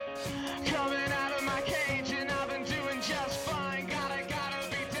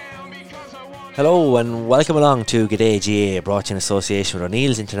Hello and welcome along to G'day GA, brought to you in association with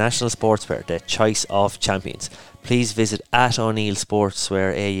O'Neill's International Sportswear, the choice of champions. Please visit at O'Neill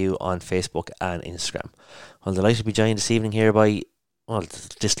Sportswear AU on Facebook and Instagram. I'm delighted to be joined this evening here by, well,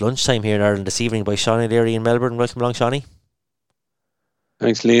 this lunchtime here in Ireland this evening by Seanie Leary in Melbourne. Welcome along, Seanie.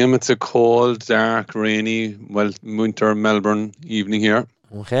 Thanks, Liam. It's a cold, dark, rainy, winter Melbourne evening here.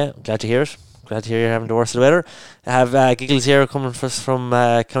 Okay, glad to hear it. Glad to hear you're having the worst of the weather. I have Giggles here coming from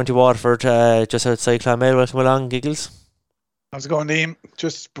County Waterford, just outside Clonmel. Welcome along, Giggles. How's it going, Liam?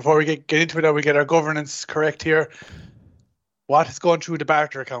 Just before we get into it, we get our governance correct here. What is going through the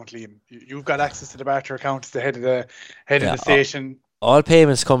barter account, Liam? You've got access to the barter account as the head of the station. All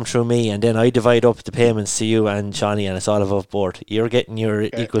payments come through me, and then I divide up the payments to you and Seanie, and it's all above board. You're getting your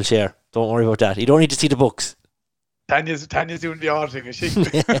equal share. Don't worry about that. You don't need to see the books. Tanya's doing the auditing, is she?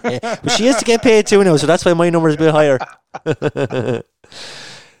 But she has to get paid too now, so that's why my number is a bit higher. I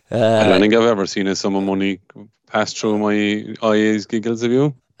don't think I've ever seen a sum of money pass through my IA's Giggles, have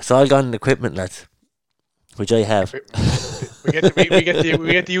you? It's all gone in equipment, lads, which I have. We get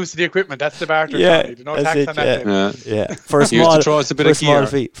the use of the equipment. That's the barter. Yeah, there's no tax on that. Yeah. For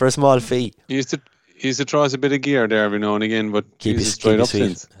a small fee. He used to throw us a bit of gear there every now and again, but he's dried up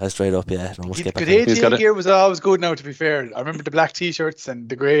since. Has dried up, yeah. The gear was always good now, to be fair. I remember the black t-shirts and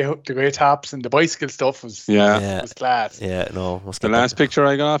the grey tops and the bicycle stuff was class. Yeah, no. The last picture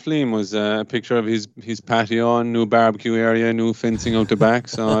I got off Liam was a picture of his patio, new barbecue area, new fencing out the back,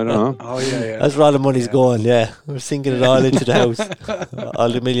 so I don't know. Oh, yeah. That's where all the money's going, yeah. We're sinking it all into the house.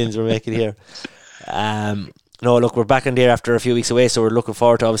 All the millions we're making here. No, look, we're back in there after a few weeks away, so we're looking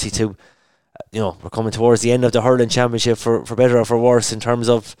forward to, obviously, to... we're coming towards the end of the hurling championship for better or for worse in terms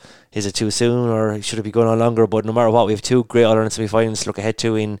of, is it too soon or should it be going on longer? But no matter what, we have two great All-Ireland semi-finals to look ahead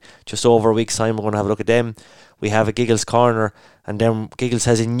to in just over a week's time. We're going to have a look at them. We have a Giggles Corner, and then Giggles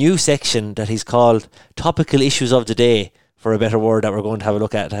has a new section that he's called Topical Issues of the Day, for a better word, that we're going to have a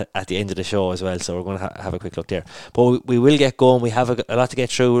look at the end of the show as well. So we're going to have a quick look there. But we will get going. We have a lot to get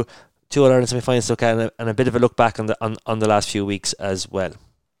through. Two All-Ireland semi-finals to look at, and a bit of a look back on the last few weeks as well.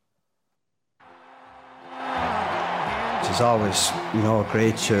 It's always,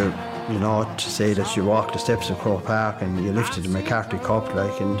 great to say that you walk the steps of Croke Park and you lifted the McCarthy Cup,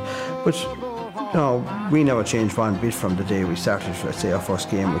 but we never changed one bit from the day we started, let's say, our first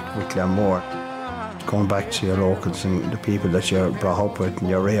game with Glenmore. Going back to your locals and the people that you're brought up with and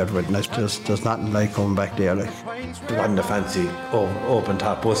you're reared with, and there's nothing like coming back there. It wasn't a fancy open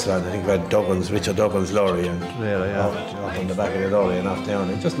top bus land. I think we had Richard Duggan's lorry and up on the back of the lorry and off down.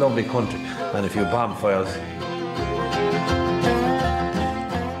 It's just lovely country and a few bonfires.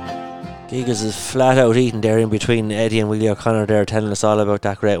 Giggles is flat out eating there in between Eddie and Willie O'Connor there, telling us all about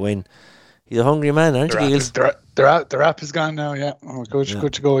that great win. He's a hungry man, aren't you, Giggles? The rap is gone now, yeah. Oh,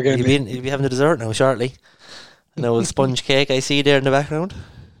 good to go again. He'll be having the dessert now shortly. An old sponge cake I see there in the background.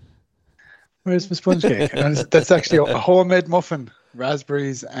 Where's my sponge cake? That's actually a homemade muffin,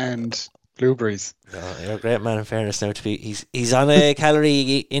 raspberries and blueberries. Oh, you're a great man, in fairness now. He's on a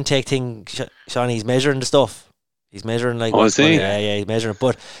calorie intake thing, Sean. He's measuring the stuff. He's measuring is he? Yeah, he's measuring.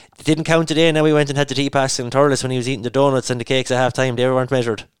 But it didn't count today. Now we went and had the tea pass in Thurles when he was eating the donuts and the cakes at half time. They weren't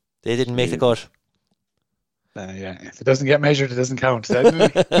measured. They didn't make the cut. If it doesn't get measured, it doesn't count. There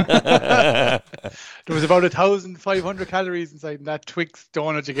was about 1,500 calories inside that Twix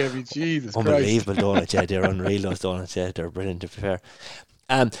donut you gave me. Jesus Christ. Unbelievable donuts, yeah. They're unreal, those donuts, yeah. They're brilliant, to be fair.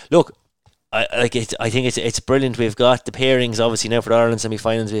 Look, I think it's brilliant. We've got the pairings, obviously, now for the Ireland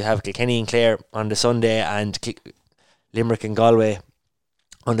semi-finals. We have Kilkenny and Clare on the Sunday and Limerick and Galway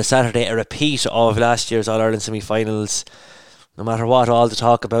on the Saturday. A repeat of last year's All-Ireland semi-finals. No matter what, all the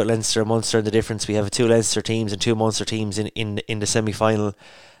talk about Leinster and Munster and the difference, we have two Leinster teams and two Munster teams in the semi-final,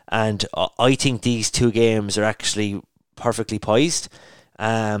 and I think these two games are actually perfectly poised.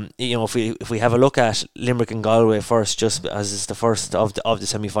 If we have a look at Limerick and Galway first, just as is the first of the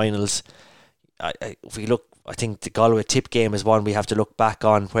semi-finals, if we look, I think the Galway Tip game is one we have to look back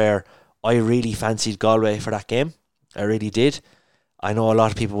on, where I really fancied Galway for that game. I really did. I know a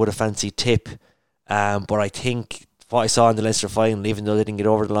lot of people would have fancied Tip, but I think what I saw in the Leinster final, even though they didn't get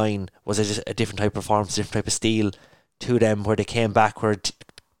over the line, was a different type of performance, different type of steel to them, where they came back, where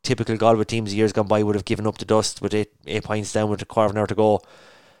typical Galway teams years gone by would have given up the dust with 8 points down with a quarter of an hour to go.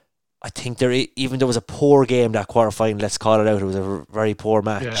 I think even though it was a poor game, that quarter final, let's call it out, it was a very poor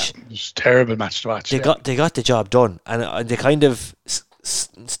match. Yeah, it was a terrible match to watch. They got the job done, and they kind of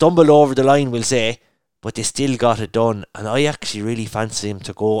stumbled over the line, we'll say, but they still got it done. And I actually really fancy him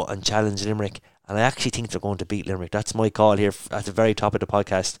to go and challenge Limerick and I actually think they're going to beat Limerick. That's my call here at the very top of the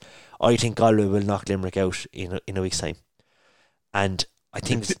podcast. I think Galway will knock Limerick out in a week's time, and I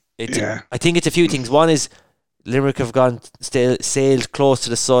think I think it's a few things. One is Limerick have sailed close to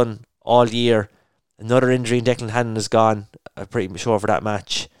the sun all year. Another injury in Declan Hannon is gone. I'm pretty sure for that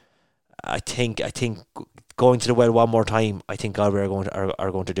match. I think going to the well one more time, I think Galway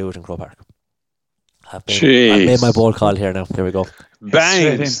are going to do it in Croke Park. I've made my bold call here now. Here we go.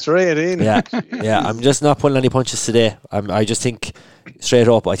 Bang! Straight in. Yeah. I'm just not pulling any punches today. I just think straight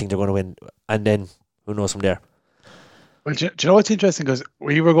up, I think they're going to win, and then who knows from there. Well, do you know what's interesting? Because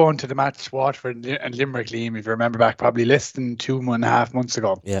we were going to the match Waterford and Limerick, Liam, if you remember back, probably less than 2.5 months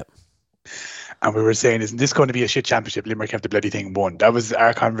ago. Yeah. And we were saying, isn't this going to be a shit championship? Limerick have the bloody thing won. That was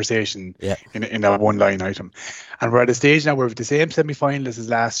our conversation in that one line item. And we're at a stage now where with the same semi-finalists as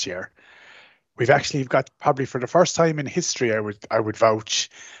last year, we've actually got probably for the first time in history, I would vouch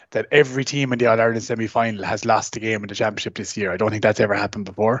that every team in the All-Ireland semi-final has lost a game in the championship this year. I don't think that's ever happened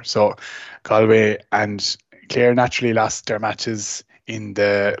before. So Galway and Clare naturally lost their matches in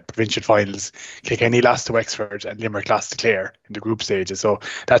the provincial finals. Kilkenny lost to Wexford and Limerick lost to Clare in the group stages. So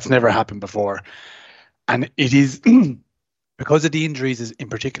that's never happened before. And it is because of the injuries, in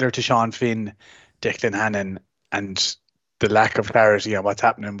particular to Sean Finn, Declan Hannon, and the lack of clarity on what's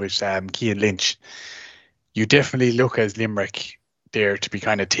happening with Cian Lynch, you definitely look as Limerick there to be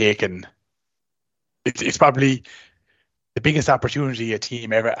kind of taken. It's probably the biggest opportunity a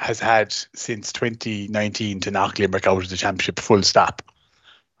team ever has had since 2019 to knock Limerick out of the championship, full stop.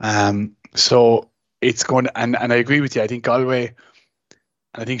 So it's going to, and I agree with you. I think Galway,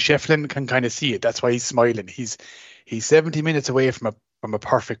 and I think Shefflin can kind of see it. That's why he's smiling. He's 70 minutes away from a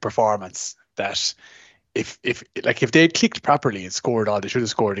perfect performance. That if they had clicked properly and scored all they should have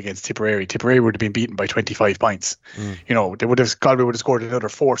scored against Tipperary would have been beaten by 25 points. Galway would have scored another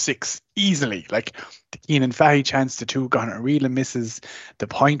 4-6 easily. Like the Keenan Fahy chance to 2, Connor Reelan misses the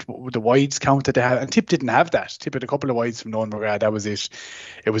point, the wides count that they had, and Tip didn't have that. Tip had a couple of wides from Nolan McGrath. That was it.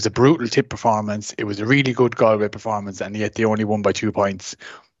 It was a brutal Tip performance. It was a really good Galway performance, and yet they only won by 2 points,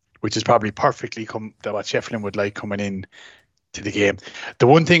 which is probably perfectly what Shefflin would like coming in to the game. The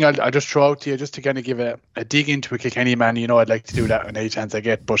one thing I'll just throw out to you, just to kind of give a dig into a Kilkenny man, I'd like to do that on any chance I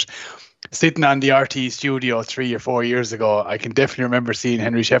get, but sitting on the RT studio 3 or 4 years ago, I can definitely remember seeing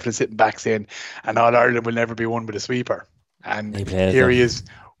Henry Shefflin sitting back saying, and All Ireland will never be won with a sweeper. And here he is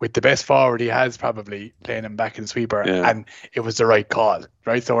with the best forward he has, probably playing him back in the sweeper, and it was the right call,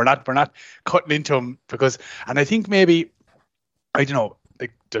 right? So we're not cutting into him because, and I think maybe, I don't know,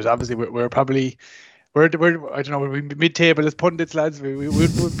 like there's obviously we're probably we're I don't know, we're mid-table as pundits, lads. We'll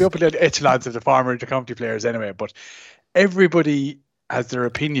be up at the echelons of the former intercounty players anyway, but everybody has their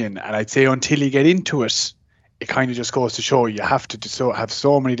opinion, and I'd say until you get into it, it kind of just goes to show you have to have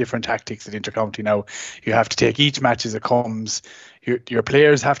so many different tactics at intercounty now. You have to take each match as it comes. Your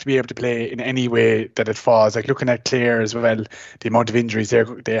players have to be able to play in any way that it falls. Like looking at Clare as well, the amount of injuries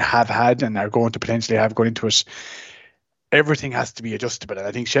they have had and are going to potentially have going into it. Everything has to be adjustable, and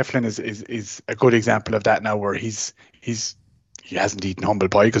I think Shefflin is a good example of that now, where he hasn't eaten humble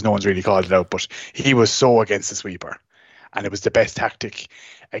pie because no one's really called it out, but he was so against the sweeper, and it was the best tactic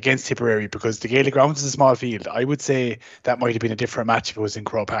against Tipperary because the Gaelic Grounds is a small field. I would say that might have been a different match if it was in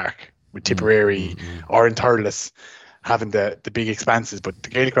Croke Park with Tipperary or in Thurles having the big expanses, but the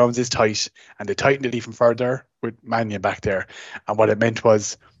Gaelic Grounds is tight, and they tightened it even further with Mannion back there, and what it meant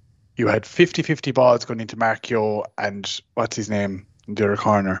was you had 50-50 balls going into Mark Keogh and what's his name in the other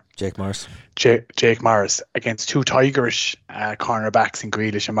corner? Jake Morris. Jake Morris against 2 tigerish cornerbacks in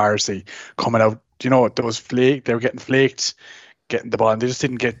Grealish and Morrissey coming out. Those they were getting flaked, getting the ball, and they just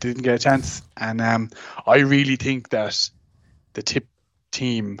didn't get a chance. And I really think that the Tip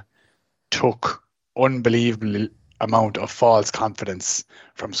team took unbelievable amount of false confidence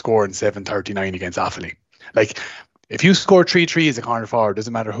from scoring 7-39 against Offaly. Like, if you score 3-3 as a corner forward,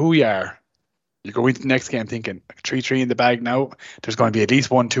 doesn't matter who you are, you go into the next game thinking 3-3 in the bag now, there's going to be at least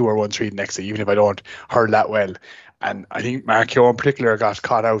 1-2 or 1-3 the next day, even if I don't hurl that well. And I think Mark Keogh in particular got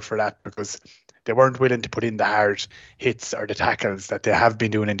caught out for that because they weren't willing to put in the hard hits or the tackles that they have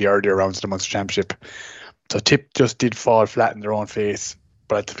been doing in the earlier rounds of the Munster Championship. So Tip just did fall flat in their own face.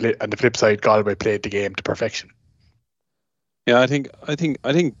 But on the flip side, Galway played the game to perfection. Yeah, I think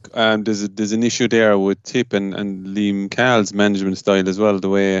there's an issue there with Tip and Liam Call's management style as well. The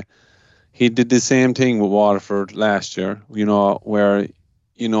way he did the same thing with Waterford last year, where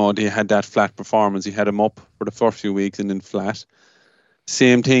they had that flat performance. He had them up for the first few weeks and then flat.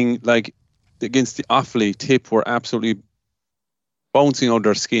 Same thing like against the Offaly, Tip were absolutely bouncing out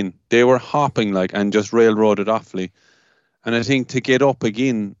their skin. They were hopping and just railroaded Offaly. And I think to get up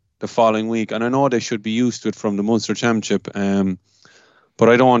again the following week. And I know they should be used to it from the Munster Championship. But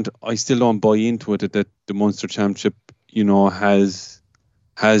I still don't buy into it that the Munster Championship,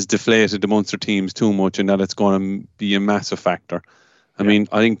 has deflated the Munster teams too much and that it's going to be a massive factor. I mean,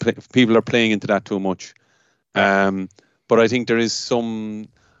 I think people are playing into that too much. But I think there is some,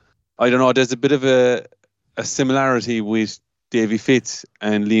 I don't know, there's a bit of a similarity with Davy Fitz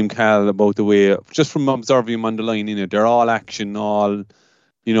and Liam Cahill about the way, just from observing them on the line, they're all action, all,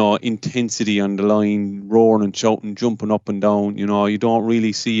 intensity on the line, roaring and shouting, jumping up and down. You don't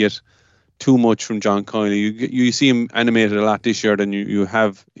really see it too much from John Coyley. You see him animated a lot this year than you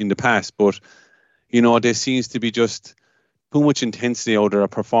have in the past, but there seems to be just too much intensity out of their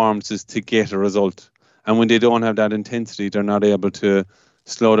performances to get a result. And when they don't have that intensity, they're not able to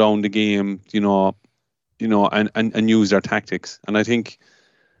slow down the game, and use their tactics. And I think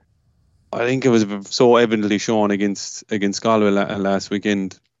it was so evidently shown against Galway last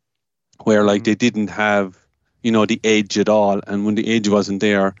weekend, where they didn't have the edge at all, and when the edge wasn't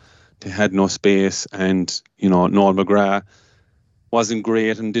there, they had no space, and Noel McGrath wasn't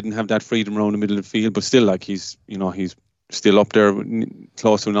great and didn't have that freedom around the middle of the field, but still he's still up there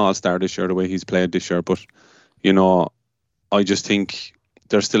close to an all-star this year the way he's played this year. But I just think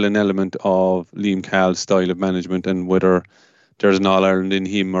there's still an element of Liam Cahill's style of management and whether there's an All-Ireland in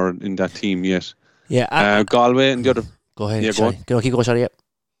him or in that team yet. Yeah. Galway and the other... Go ahead. Yeah, go on. Keep going, Shadi.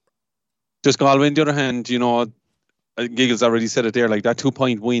 Just Galway on the other hand, Giggles already said it there, that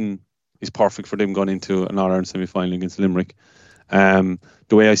 2-point win is perfect for them going into an All-Ireland semi-final against Limerick.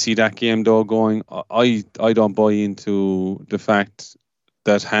 The way I see that game though going, I don't buy into the fact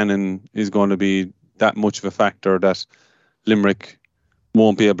that Hannon is going to be that much of a factor that Limerick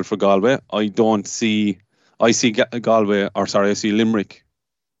won't be able for Galway. I see Limerick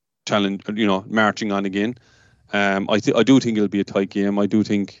challenge, marching on again. I do think it'll be a tight game. I do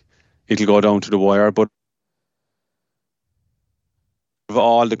think it'll go down to the wire, but of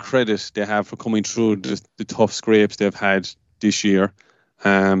all the credit they have for coming through the tough scrapes they've had this year,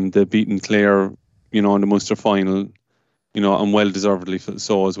 they've beaten Clare, in the Munster final, and well deservedly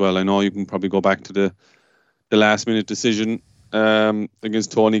so as well. I know you can probably go back to the last minute decision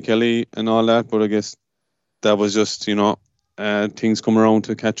against Tony Kelly and all that, but I guess that was just things come around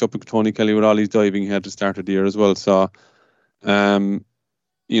to catch up with Tony Kelly with all his diving he had to start of the year as well. So I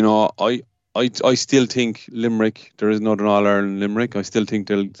still think Limerick, there is another All-Ireland Limerick. I still think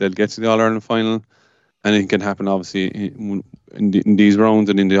they'll get to the All-Ireland final. Anything can happen, obviously, in these rounds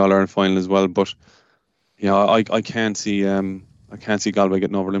and in the All-Ireland final as well. But I can't see Galway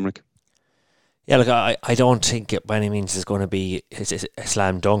getting over Limerick. Yeah, look, I don't think it by any means is going to be a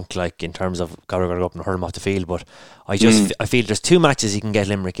slam dunk, in terms of Galway going to go up and hurl them off the field. But I feel there's two matches you can get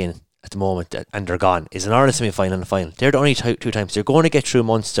Limerick in at the moment, and they're gone. Is an Ireland semi-final and a final. They're the only two times they're going to get through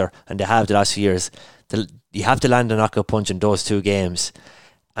Munster, and they have the last few years. You have to land a knockout punch in those two games,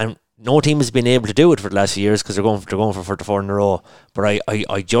 and no team has been able to do it for the last few years because they're going for 44 in a row. But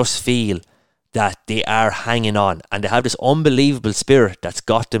I just feel that they are hanging on, and they have this unbelievable spirit that's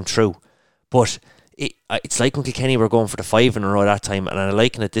got them through. But it's like when Kilkenny were going for the 5 in a row that time, and I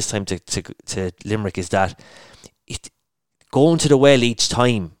liken it this time to Limerick, is that going to the well each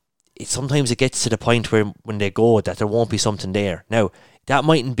time, sometimes it gets to the point where when they go that there won't be something there. Now, that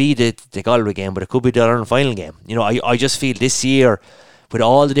mightn't be the Galway game, but it could be the Ireland final game. I just feel this year, with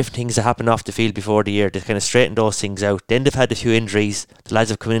all the different things that happened off the field before the year, they kind of straightened those things out. Then they've had a few injuries. The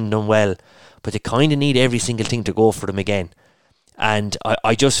lads have come in and done well, but they kind of need every single thing to go for them again. And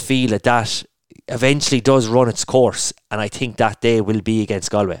I just feel that eventually does run its course, and I think that day will be against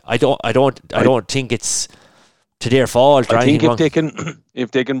Galway. I don't think it's to their fault. I think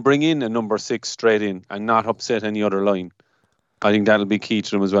if they can bring in a number 6 straight in and not upset any other line, I think that'll be key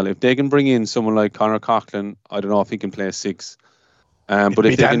to them as well. If they can bring in someone like Conor Coughlin, I don't know if he can play a 6. But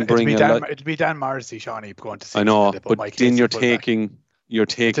if they can bring it'll be Dan Morrissey, Shawnee, going to 6. I know, but then you're taking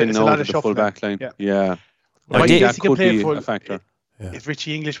out of the full back line. Yeah. I think that could be a factor. If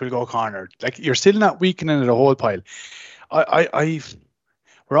Richie English will go corner, you're still not weakening the whole pile.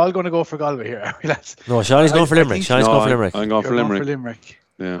 We're all going to go for Galway here. No, Shawnee's going for Limerick. I'm going for Limerick.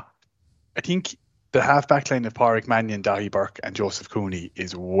 Yeah. I think the half-back line of Pádraig Mannion, Dahi Burke and Joseph Cooney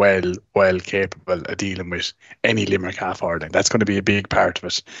is well capable of dealing with any Limerick half-forward line. That's going to be a big part of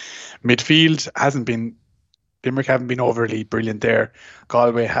it. Midfield Limerick haven't been overly brilliant there.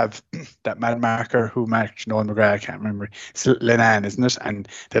 Galway have that man marker who matched Noel McGrath, I can't remember. It's Lennon, isn't it? And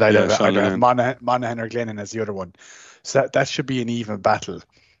they'll either have Monaghan or Glennon as the other one. So that should be an even battle.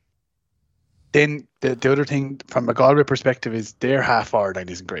 Then the other thing from a Galway perspective is their half-forward line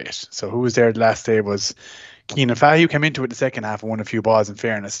isn't great. So who was there last day was Keenan Fahy came into it the second half and won a few balls, in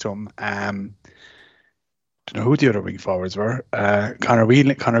fairness to him. Don't know who the other wing forwards were. Conor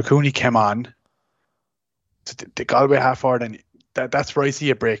Whelan, Conor Cooney came on. So the Galway half forward, and that's where I see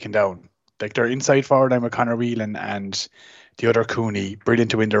it breaking down. Like their inside forward line with Conor Whelan and the other Cooney,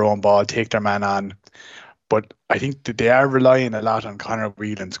 brilliant to win their own ball, take their man on. But I think that they are relying a lot on Conor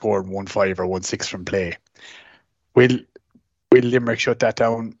Whelan scoring 1-5 or 1-6 from play. Will Limerick shut that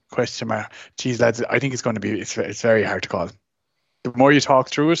down? Question mark. Geez, lads, I think it's going to be. It's very hard to call. The more you talk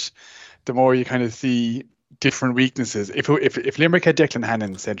through it, the more you kind of see different weaknesses. If Limerick had Declan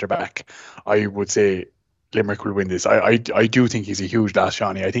Hannon centre back, I would say Limerick will win this. I do think he's a huge loss,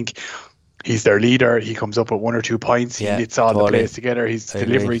 Shawnee. I think he's their leader. He comes up with 1 or 2 points. He knits all the plays together. His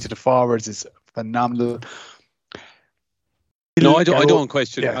delivery to the forwards is phenomenal. No, I don't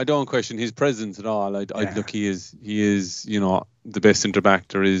question. I don't question his presence at all. I look, he is, the best centre back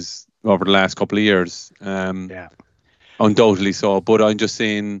there is over the last couple of years. Undoubtedly so. But I'm just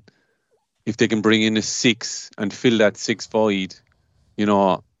saying, if they can bring in a 6 and fill that 6 void,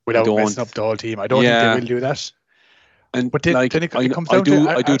 without messing up the whole team, I don't think they will do that. But then it comes down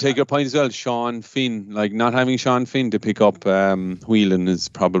I do take your point as well. Sean Finn, not having Sean Finn to pick up Whelan is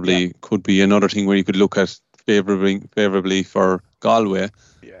probably could be another thing where you could look at favourably for Galway.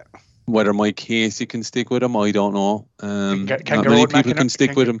 Yeah. Whether Mike Casey can stick with him, I don't know. Not many people can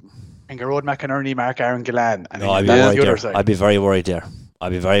stick with him. And Gerard McInerney, Mark Aaron Gillan. No, I'd be worried there. I'd be very worried there. I'd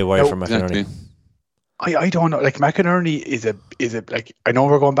be very worried for McInerney. I don't know. McInerney is a I know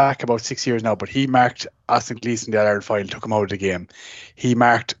we're going back about 6 years now, but he marked Austin Gleeson the All-Ireland final, took him out of the game. He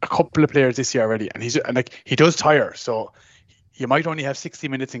marked a couple of players this year already, and he does tire. So you might only have 60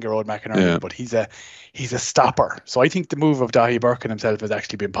 minutes in Gerard McInerney, but he's a stopper. So I think the move of Dahi Burke and himself has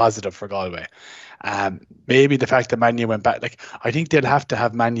actually been positive for Galway. Maybe the fact that Mannion went back, I think they'll have to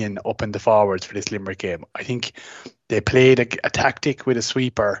have Mannion up in the forwards for this Limerick game. I think they played a tactic with a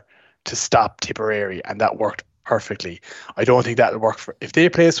sweeper to stop Tipperary, and that worked perfectly. I don't think that'll work if they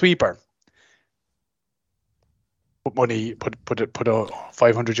play a sweeper. Put 500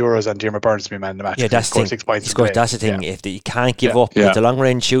 euros on Diarmaid Byrnes to be man in the match. Yeah, that's the thing. 6 points. That's the thing. If you can't give up, the long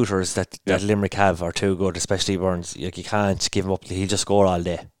range shooters that Limerick have are too good, especially Byrnes. You can't give him up. He'll just score all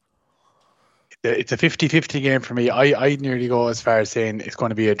day. It's a 50-50 game for me. I'd nearly go as far as saying it's going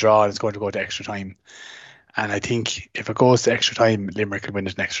to be a draw and it's going to go to extra time. And I think if it goes to extra time, Limerick will win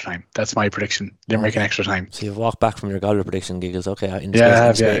it in extra time. That's my prediction. Limerick in extra time. So you've walked back from your Galway prediction, Giggles. Okay, in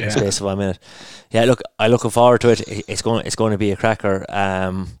the space of 1 minute. Yeah, look, I'm looking forward to it. It's going to be a cracker.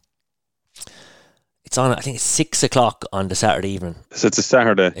 It's on. I think it's 6 o'clock on the Saturday evening. So it's a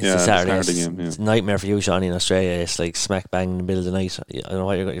Saturday. It's a Saturday game. It's a nightmare for you, Shawnee, in Australia. It's like smack bang in the middle of the night. I don't know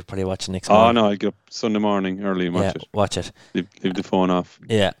what you're probably watching next morning. Oh no, I'll get up Sunday morning early and watch it. Watch it. Leave the phone off.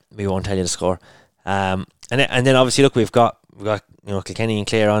 Yeah, we won't tell you the score. And then obviously look, we've got Kilkenny and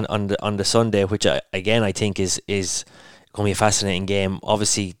Clare on the Sunday, which I think is going to be a fascinating game.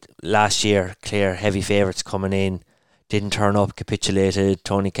 Obviously last year Clare heavy favourites coming in, didn't turn up, capitulated.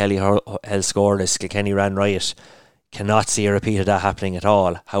 Tony Kelly held scoreless. Kilkenny ran riot. Cannot see a repeat of that happening at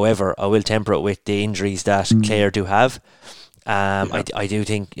all. However, I will temper it with the injuries that Clare do have. I do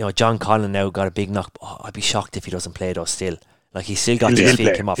think John Collin now got a big knock. I'd be shocked if he doesn't play though still. He's still got his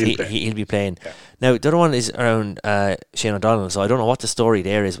feet come off. He'll be playing. Yeah. Now, the other one is around Shane O'Donnell, so I don't know what the story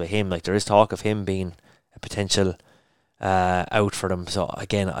there is with him. There is talk of him being a potential out for them. So,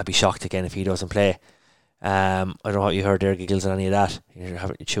 again, I'd be shocked again if he doesn't play. I don't know what you heard there, Giggles, on any of that. You're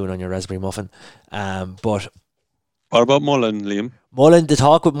chewing on your raspberry muffin. But what about Mullen, Liam? The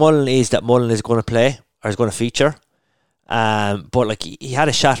talk with Mullen is that Mullen is going to play, or is going to feature. But, he had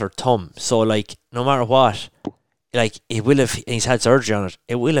a shattered thumb. So, no matter what... it will have. He's had surgery on it.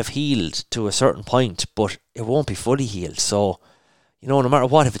 It will have healed to a certain point, but it won't be fully healed. So, no matter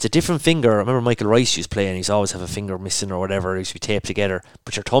what, if it's a different finger, I remember Michael Rice used to play, and he's always have a finger missing or whatever. It used to be taped together.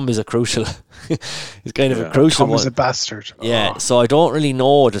 But your thumb is a crucial. It's kind of a crucial one. Thumb is a bastard. Yeah. So I don't really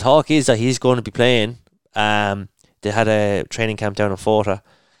know. The talk is that he's going to be playing. They had a training camp down in Fota.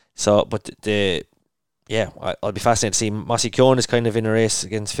 So, but I'll be fascinated to see. Mossy Keown is kind of in a race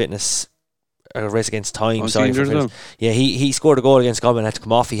against fitness. A race against time. He scored a goal against Galway and had to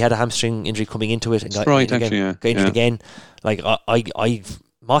come off. He had a hamstring injury coming into it and got injured again.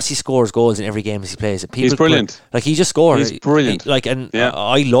 Mossy scores goals in every game as he plays. He's brilliant. He just scores. He's brilliant.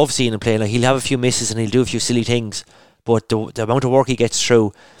 I love seeing him play. He'll have a few misses and he'll do a few silly things, but the amount of work he gets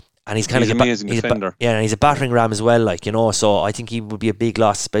through, and he's kind of amazing defender. And he's a battering ram as well. So I think he would be a big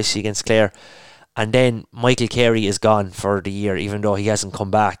loss, especially against Clare. And then Michael Carey is gone for the year, even though he hasn't come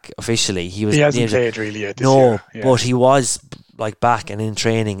back officially. He hasn't played really yet this year. No, but he was like back and in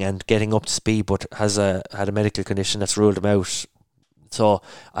training and getting up to speed, but had a medical condition that's ruled him out. So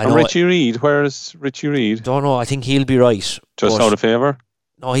I know. Richie Reid, where's Richie Reid? Don't know. I think he'll be right. Just out of favour?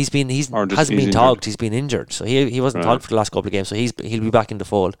 No, hasn't been injured? togged. He's been injured, so he wasn't togged for the last couple of games. So he'll be back in the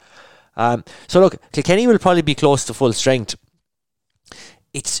fold. So look, Kilkenny will probably be close to full strength.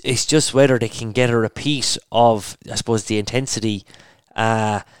 It's just whether they can get a repeat of, I suppose, the intensity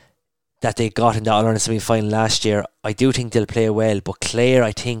that they got in the All-Ireland semi-final last year. I do think they'll play well, but Clare,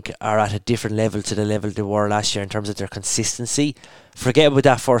 I think, are at a different level to the level they were last year in terms of their consistency. Forget about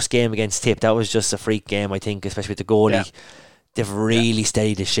that first game against Tip. That was just a freak game, I think, especially with the goalie. Yeah. They've really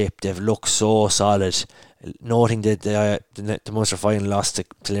steadied the ship. They've looked so solid. Noting that the Munster final loss to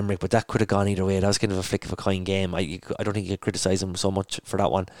Limerick, but that could have gone either way. That was kind of a flick of a coin game. I don't think you could criticise them so much for that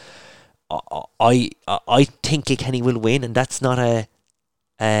one. I think Kilkenny will win, and that's not a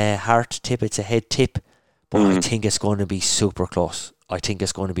heart tip, it's a head tip. But I think it's going to be super close. I think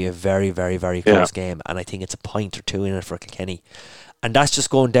it's going to be a very, very, very close game, and I think it's a point or two in it for Kilkenny. And that's just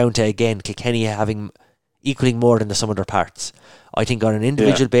going down to, again, Kilkenny equaling more than the sum of their parts. I think on an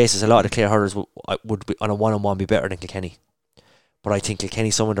individual basis, a lot of the Clare hurlers would be, on a one-on-one, be better than Kilkenny. But I think Kilkenny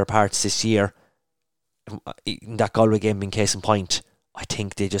sum of their parts this year, in that Galway game being case in point, I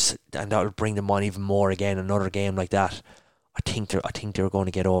think and that will bring them on even more again, another game like that. I think they're going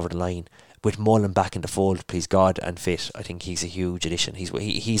to get over the line. With Mullen back in the fold, please God, and fit, I think he's a huge addition. He's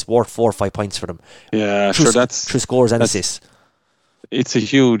worth 4 or 5 points for them. Yeah, through scores and that's, assists. That's a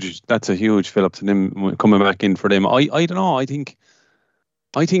huge fill up to them coming back in for them. I don't know. I think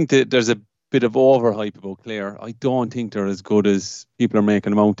that there's a bit of overhype about Clare. I don't think they're as good as people are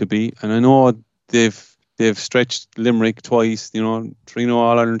making them out to be. And I know they've stretched Limerick twice, 3-0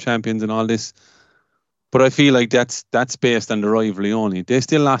 All-Ireland champions and all this. But I feel like that's based on the rivalry only. They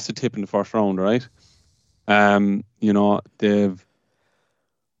still lost a Tip in the first round, right? They've,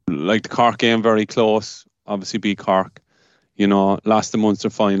 like, the Cork game, very close. Obviously beat Cork. Lost the Munster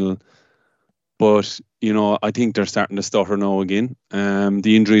final. But, I think they're starting to stutter now again.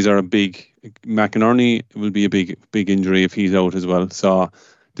 The injuries are a big... McInerney will be a big injury if he's out as well. So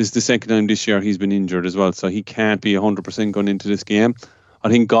this is the second time this year he's been injured as well. So he can't be 100% going into this game. I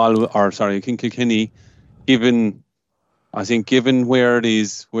think Kilkenny... Given where it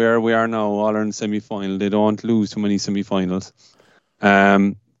is, where we are now, All-Ireland semi-final, they don't lose too many semi-finals.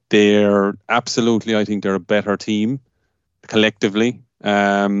 They're absolutely, I think they're a better team collectively.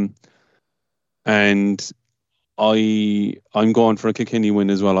 And I'm going for a Kilkenny win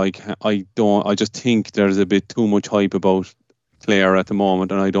as well. I just think there's a bit too much hype about Clare at the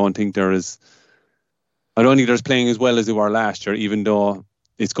moment, and I don't think they're playing as well as they were last year, even though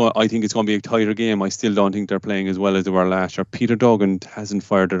I think it's going to be a tighter game. I still don't think they're playing as well as they were last year. Peter Duggan hasn't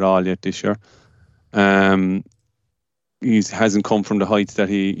fired at all yet this year. He hasn't come from the heights that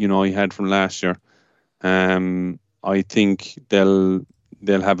he had from last year. I think they'll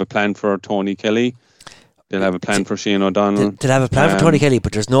have a plan for Tony Kelly. They'll have a plan for Shane O'Donnell. They'll have a plan for Tony Kelly,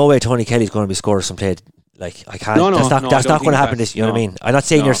 but there's no way Tony Kelly's going to be scoring some play. Like, I can't. That's not going to happen. You know what I mean? I'm not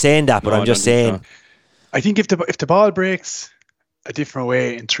saying you're saying that, but I'm just saying. So. I think if the ball breaks a different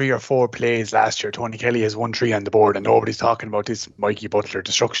way in 3 or 4 plays last year, Tony Kelly has 1-3 on the board, and nobody's talking about this Mikey Butler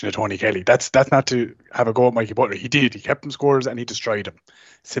destruction of Tony Kelly. That's not to have a go at Mikey Butler. He did. He kept him scores and he destroyed him.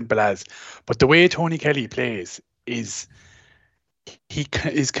 Simple as. But the way Tony Kelly plays is he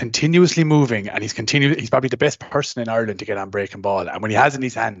is continuously moving, and he's probably the best person in Ireland to get on breaking ball. And when he has it in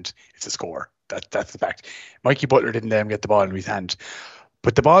his hand, it's a score. That's the fact. Mikey Butler didn't let him get the ball in his hand.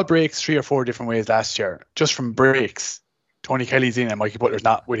 But the ball breaks 3 or 4 different ways last year. Just from breaks, Tony Kelly's in and Mikey Butler's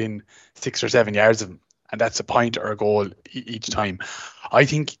not within 6 or 7 yards of him, and that's a point or a goal each time. I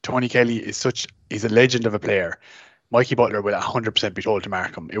think Tony Kelly is a legend of a player. Mikey Butler will 100% be told to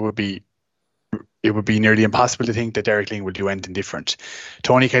mark him. It would be nearly impossible to think that Derek Lyng will do anything different.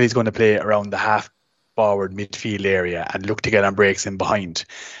 Tony Kelly's going to play around the half forward midfield area and look to get on breaks in behind.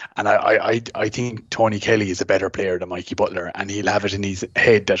 And I think Tony Kelly is a better player than Mikey Butler, and he'll have it in his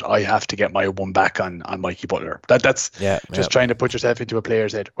head that I have to get my one back on Mikey Butler. That's trying to put yourself into a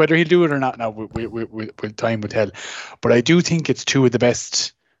player's head. Whether he'll do it or not, now time will tell. But I do think it's 2 of the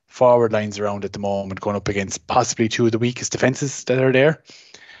best forward lines around at the moment, going up against possibly 2 of the weakest defences that are there.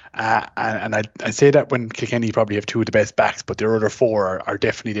 And I say that when Kilkenny probably have 2 of the best backs, but their other 4 are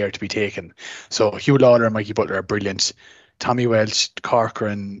definitely there to be taken. So Hugh Lawler and Mikey Butler are brilliant. Tommy Welch,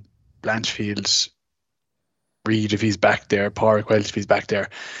 Corcoran, Blanchfield, Reid if he's back there, Pádraig Welch if he's back there,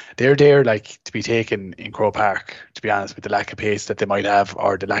 they're there like to be taken in Croke Park, to be honest, with the lack of pace that they might have,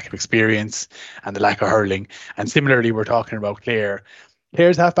 or the lack of experience and the lack of hurling. And similarly, we're talking about Clare's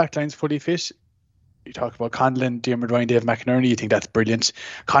half-back line's fully fit. you talk about Conlon, Diarmuid Ryan, Dave McInerney, you think that's brilliant.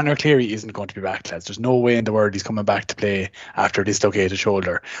 Conor Cleary isn't going to be back, lads. There's no way in the world he's coming back to play after a dislocated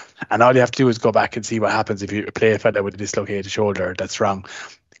shoulder. And all you have to do is go back and see what happens if you play a fella with a dislocated shoulder. That's wrong.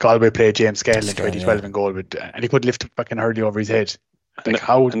 Galway played James Scahill in 2012 in goal, and he could lift fucking Hurley over his head. Like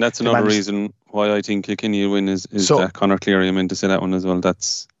and that's another reason why I think Kilkenny will win is that Conor Cleary. I meant to say that one as well.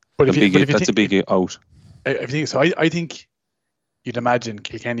 That's a big out. I think so. I think you'd imagine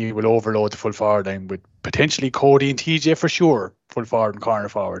Kilkenny will overload the full forward line with potentially Cody and TJ for sure, full forward and corner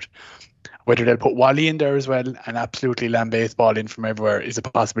forward. Whether they'll put Wally in there as well and absolutely lambaste ball in from everywhere is a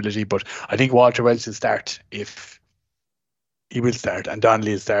possibility. But I think Walter Welch will start if he will start, and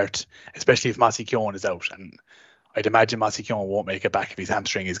Donnelly will start, especially if Mossy Keown is out. And I'd imagine Mossy Keown won't make it back if his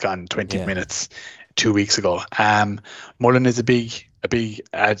hamstring is gone 20 minutes 2 weeks ago. Mullen is a big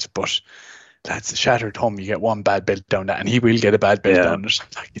ad, but that's a shattered thumb. You get one bad belt down that, and he will get a bad belt down it.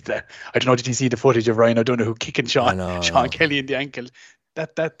 I don't know. Did you see the footage of Ryan O'Donoghue kicking Sean Kelly in the ankle?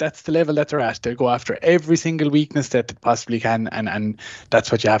 That's the level that they're at. They'll go after every single weakness that they possibly can, and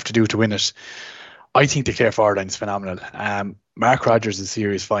that's what you have to do to win it. I think the Clare forward line is phenomenal. Mark Rogers is a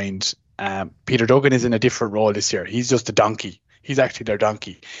serious find. Peter Duggan is in a different role this year. He's just a donkey. He's actually their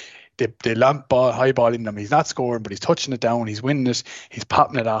donkey. They lump ball, high ball in them. He's not scoring, but he's touching it down. He's winning it. He's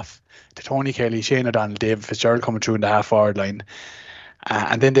popping it off to Tony Kelly, Shane O'Donnell, David Fitzgerald coming through in the half forward line.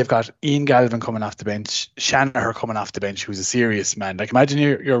 And then they've got Ian Galvin coming off the bench, Shanaher coming off the bench, who's a serious man. Like, imagine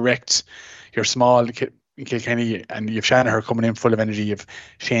you're wrecked, you're small in Kilkenny, and you have Shanaher coming in full of energy. You have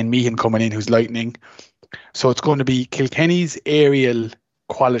Shane Meehan coming in, who's lightning. So it's going to be Kilkenny's aerial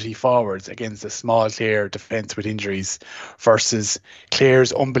quality forwards against a small Clare defence with injuries versus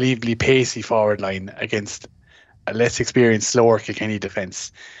Clare's unbelievably pacey forward line against a less experienced, slower Kilkenny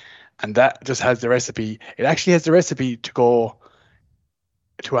defence. And that just has the recipe. It actually has the recipe to go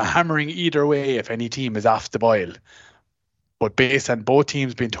to a hammering either way if any team is off the boil. But based on both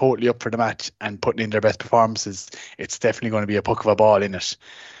teams being totally up for the match and putting in their best performances, it's definitely going to be a puck of a ball in it.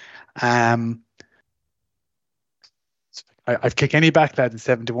 I've Kilkenny back, lads,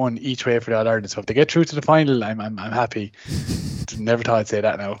 in 7-1 each way for the All-Ireland. So if they get through to the final, I'm happy. Never thought I'd say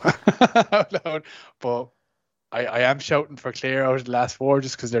that now. But I am shouting for Clare out of the last four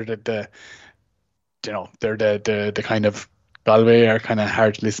just because they're the kind of Galway are kind of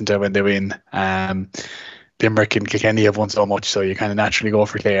hard to listen to when they win. Limerick and Kilkenny have won so much, so you kind of naturally go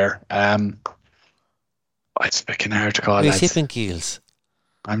for Clare. It's fucking hard to call. He's hipping keels.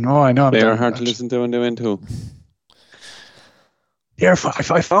 I know. They are hard to listen to when they win too. Yeah,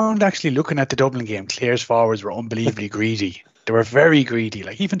 I found actually looking at the Dublin game, Clare's forwards were unbelievably greedy. They were very greedy.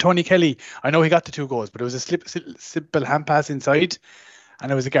 Like even Tony Kelly, I know he got the 2 goals, but it was a simple hand pass inside,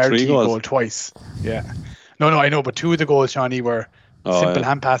 and it was a guaranteed goal twice. Yeah. No, I know, but 2 of the goals, Shawnee, were simple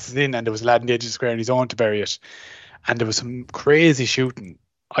hand passes in, and there was a lad in the edge of the square on his own to bury it. And there was some crazy shooting.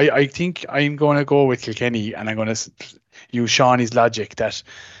 I think I'm going to go with Kilkenny, and I'm going to use Shawnee's logic that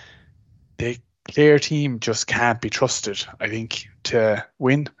the Clare team just can't be trusted, I think, to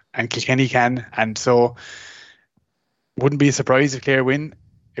win, and Kilkenny can. And so wouldn't be surprised if Clare win.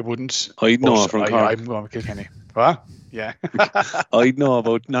 It wouldn't. I'd know from Cork. I'm going with Kilkenny. What? Yeah. I'd know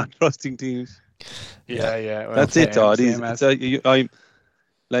about not trusting teams. Yeah. Well, that's it, Todd. You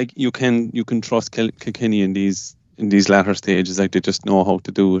can trust Kilkenny in these latter stages. Like, they just know how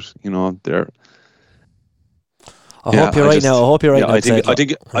to do it. You know, they're. I hope you're right now. I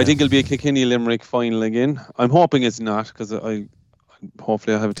think it'll be a Kilkenny Limerick final again. I'm hoping it's not, because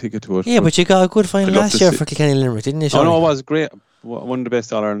hopefully I'll have a ticket to it. Yeah, but you got a good final last year for Kilkenny Limerick, didn't you, Sean? Oh no, it was great. One of the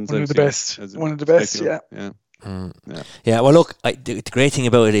best All-Irelands. One of the best. Yeah. Yeah, well, look, the great thing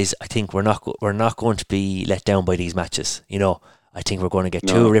about it is I think we're not going to be let down by these matches. You know, I think we're going to get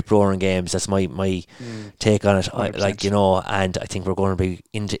 2 rip-roaring games. That's my take on it. And I think we're going to be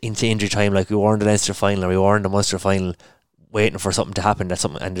into injury time like we were in the Leinster final or we were in the Munster final, waiting for something to happen.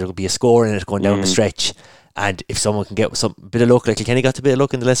 And there'll be a score in it going down the stretch. And if someone can get some bit of luck, like Kilkenny got a bit of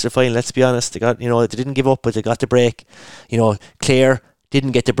luck in the Leinster final, let's be honest, they didn't give up, but they got the break. You know, Clare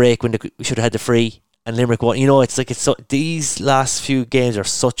didn't get the break when we should have had the free, and Limerick won. You know, these last few games are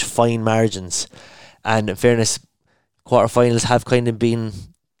such fine margins, and in fairness, quarterfinals have kind of been,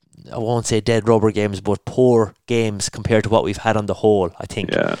 I won't say dead rubber games, but poor games compared to what we've had on the whole. I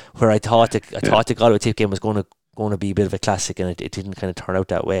think where I thought the Galway Tip game was going to be a bit of a classic, and it didn't kind of turn out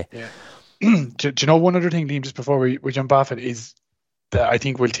that way. Yeah. Do you know one other thing, Liam, just before we jump off it, is that I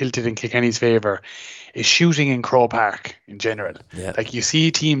think will tilt it in Kilkenny's favour is shooting in Croke Park in general. Yeah. Like, you see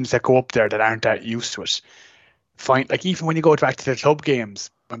teams that go up there that aren't that used to it. Like, even when you go back to the club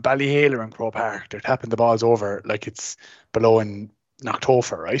games, when Ballyhale are in Croke Park, they're tapping the balls over like it's below in knocked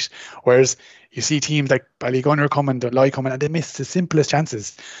over, right? Whereas you see teams like Ballygunner coming, Dundee coming, and they miss the simplest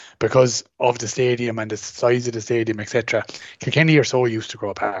chances because of the stadium and the size of the stadium, etc. Kilkenny are so used to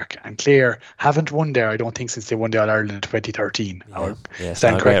Croke Park, and Clare haven't won there, I don't think, since they won the All-Ireland in 2013. Or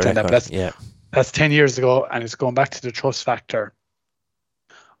stand correct on that, but that's 10 years ago, and it's going back to the trust factor.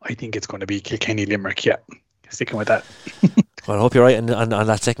 I think it's going to be Kilkenny Limerick, sticking with that. Well, I hope you're right on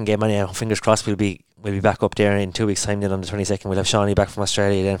that second game. Anyhow, fingers crossed we'll be back up there in 2 weeks' time. Then on the 22nd, we'll have Shawnee back from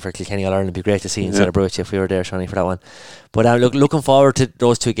Australia then for Kilkenny All Ireland. It'd be great to see and celebrate you if we were there, Shawnee, for that one. But looking forward to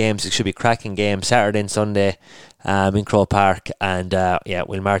those 2 games. It should be cracking games, Saturday and Sunday in Croke Park, and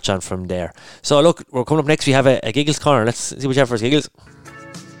we'll march on from there. So look, we're coming up next. We have a Giggles corner. Let's see what you have for us, Giggles.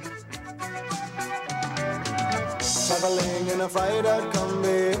 Traveling in a fried-out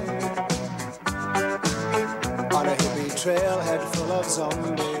combi on a hippie trailhead full of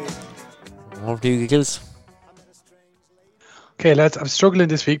zombies. Over to you, Giggles. Okay, lads, I'm struggling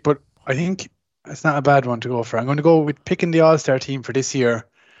this week, but I think it's not a bad one to go for. I'm going to go with picking the All-Star team for this year.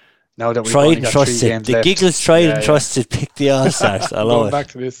 Now that we've only got 3 games the left. Giggles tried and trusted. Pick the All-Stars. I love it. Back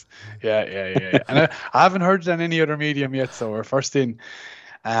to this. Yeah. And I haven't heard it on any other medium yet, so we're first in.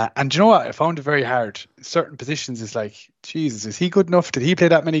 And do you know what? I found it very hard. Certain positions is like, Jesus, is he good enough? Did he play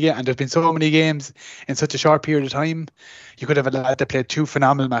that many games? And there's been so many games in such a short period of time. You could have a lad that played 2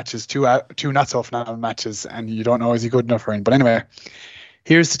 phenomenal matches, two not so phenomenal matches, and you don't know, is he good enough for him? But anyway,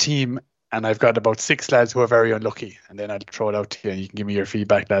 here's the team, and I've got about 6 lads who are very unlucky, and then I'll throw it out to you and you can give me your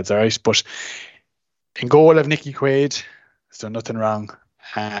feedback, lads, all right? But in goal, I've Nicky Quaid. He's done nothing wrong.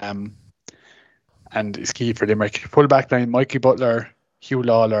 And is key for Limerick. Full back line, Mikey Butler, Hugh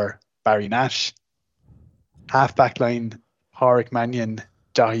Lawler, Barry Nash. Half back line, Pádraig Mannion,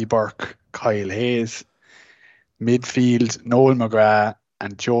 Dahi Burke, Kyle Hayes. Midfield, Noel McGrath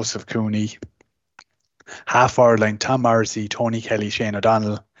and Joseph Cooney. Half forward line, Tom Morrissey, Tony Kelly, Shane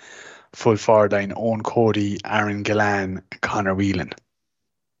O'Donnell. Full forward line, Owen Cody, Aaron Gillan, Conor Whelan.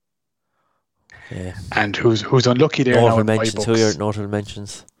 Yeah. And who's unlucky there now in my books? Who are your notable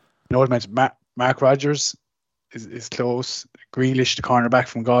mentions? Notable mentions. Mark Rogers is close. Grealish, the cornerback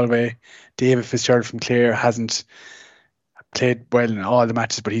from Galway. David Fitzgerald from Clare hasn't played well in all the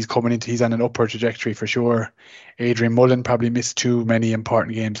matches, but he's on an upward trajectory for sure. Adrian Mullen probably missed too many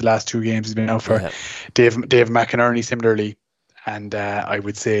important games. The last 2 games he's been out for. Yeah. Dave McInerney similarly. And I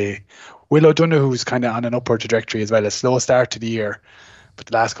would say Will O'Donoghue, who's kind of on an upward trajectory as well. A slow start to the year, but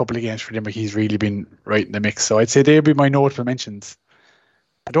the last couple of games for Limerick, he's really been right in the mix. So I'd say they'll be my notable mentions.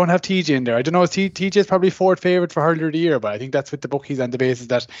 I don't have TJ in there. I don't know. TJ is probably 4th favourite for hurler of the year, but I think that's with the bookies on the basis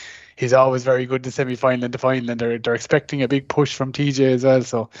that he's always very good in the semi-final and the final, and they're expecting a big push from TJ as well.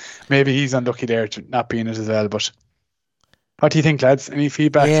 So maybe he's unlucky there to not be in it as well. But what do you think, lads? Any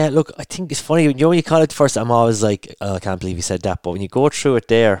feedback? Yeah, look, I think it's funny. You know, when you call it first, I'm always like, oh, I can't believe you said that. But when you go through it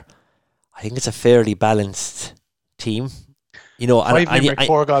there, I think it's a fairly balanced team. You know, 5 Limerick,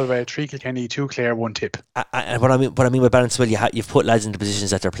 4 Galway, 3 Kilkenny, 2 Clare, 1 Tip. And what I mean with balance, well, you've put lads in the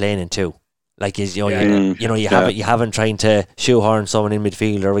positions that they're playing in too. Like you haven't trying to shoehorn someone in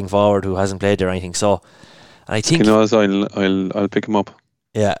midfield or wing forward who hasn't played there or anything. So, and I think I'll pick him up.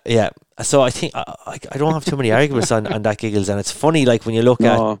 Yeah. So I think I don't have too many arguments on that, Giggles. And it's funny, like when you look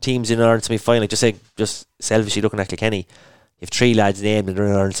at teams in Ireland semi-final, like just selfishly looking at Kilkenny, you have 3 lads named in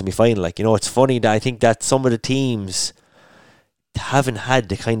an Ireland semi-final. Like, you know, it's funny that I think that some of the teams haven't had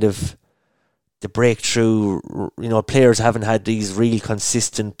the kind of the breakthrough, you know, players haven't had these real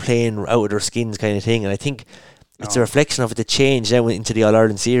consistent playing out of their skins kind of thing. And I think it's a reflection of the change now into the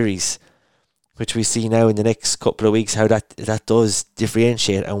All-Ireland series, which we see now in the next couple of weeks, how that does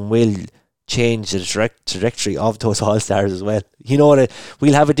differentiate and will change the trajectory of those All-Stars as well. You know what? You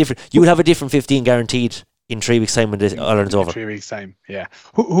will have a different 15 guaranteed in 3 weeks' time when the All-Ireland's over. 3 weeks' time, yeah.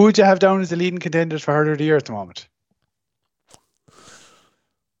 Who would you have down as the leading contenders for hurler of the year at the moment?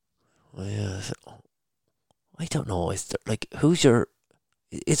 I don't know. Is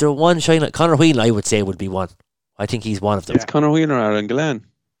there one shine? Conor Whelan, I would say, would be one. I think he's one of them. It's Conor Whelan or Aaron Gillan.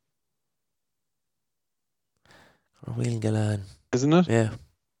 Conor Whelan, Gillan, isn't it? Yeah.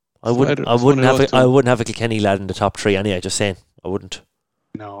 I wouldn't have a Kilkenny lad in the top 3 anyway. Just saying, I wouldn't.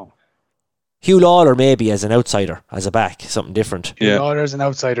 No. Hugh Lawler maybe as an outsider, as a back, something different. Hugh Lawler's an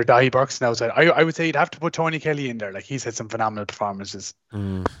outsider. Dahi Burke's an outsider. I would say you'd have to put Tony Kelly in there. Like, he's had some phenomenal performances.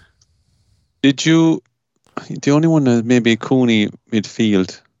 Did you? The only one is maybe Cooney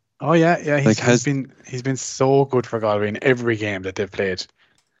midfield. Oh yeah. He's been so good for Galway in every game that they've played.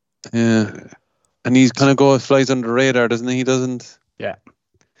 Yeah, and he's kind of flies under the radar, doesn't he? He doesn't. Yeah.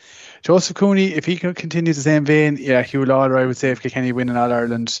 Joseph Cooney, if he can continue the same vein, Hugh Lawler, I would say, if Kilkenny win in All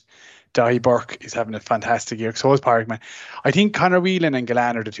Ireland, Dahi Burke is having a fantastic year. So is Parkman. I think Conor Whelan and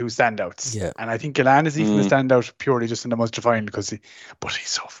Galan are the two standouts. Yeah. And I think Galan is even a standout purely just in the Munster final because but he's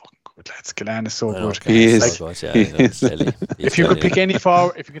so fucking good, lads. Galan is so good. He is. So good, yeah, I know, it's silly. If you could pick any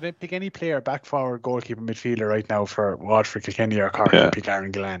forward, if you could pick any player, back forward, goalkeeper, midfielder right now for Waterford, Kilkenny or Cork, I'd pick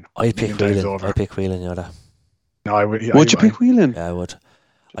Aaron Galan. I'd pick Whelan. I'd pick Whelan, you know that. No, I would. Would you pick Whelan? Yeah, I would.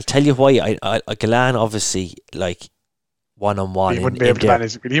 I'll tell you why. I Galan obviously like one-on-one. He wouldn't be able to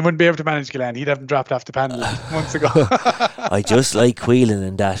manage. He wouldn't be able to manage Galan. He'd have him dropped off the panel months ago. I just like Whelan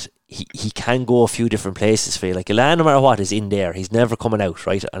in that he can go a few different places for you. Like Galan, no matter what, is in there. He's never coming out,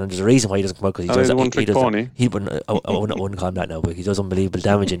 right? And there's a reason why he doesn't come out because he does. He wouldn't. I wouldn't call him that now, but he does unbelievable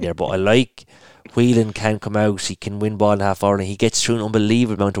damage in there. But I like Whelan can come out. He can win ball in half hour, and he gets through an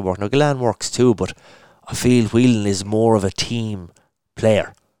unbelievable amount of work. Now Galan works too, but I feel Whelan is more of a team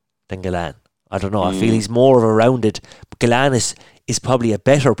player than Galan. I don't know. I feel he's more of a rounded. But Galan is probably a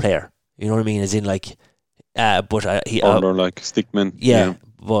better player. You know what I mean? As in like, but he or like stickman. Yeah,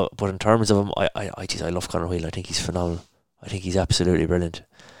 but in terms of him, I love Conor Whelan. I think he's phenomenal. I think he's absolutely brilliant.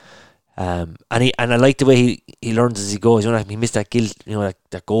 And I like the way he learns as he goes. You know, he missed that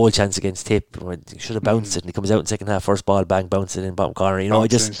that goal chance against Tip. He should have bounced it, and he comes out in second half, first ball, bang, bounce it in bottom corner. You know, I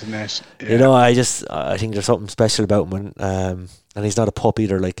think there's something special about him, and he's not a pup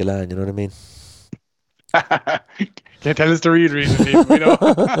either like Galan. You know what I mean? Can't tell us the real reason, we know.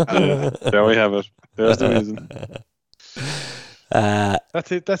 There we have it. There's the reason.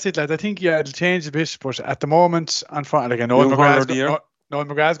 That's it, lads. I think it'll change a bit, but at the moment, unfortunately, Noel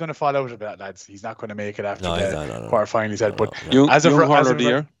McGrath's going to fall out of that, lads. He's not going to make it after the quarter-final, he said. But as of the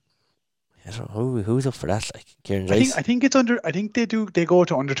year, who's up for that? Like Kieran Rice? I think it's under. I think they go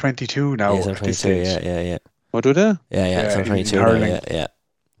to under 22 now. Yeah, at this stage. Yeah. What do they? Yeah, it's under 22 now.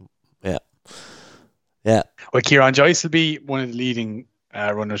 Yeah. Well, Kieran Joyce will be one of the leading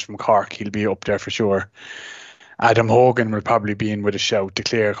runners from Cork. He'll be up there for sure. Adam Hogan will probably be in with a shout to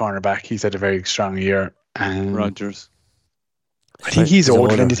clear cornerback. He's had a very strong year. Rogers. I think he's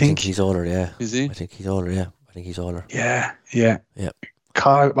older than you think. I think he's older, yeah. Is he? I think he's older, yeah. Yeah.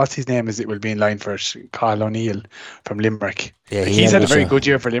 Carl, what's his name? Will be in line for it? Carl O'Neill from Limerick. Yeah, he's had a very good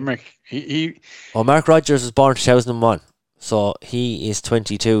year for Limerick. Mark Rogers was born 2001, so he is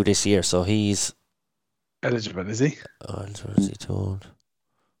 22 this year. So he's eligible, is he? Is he too old?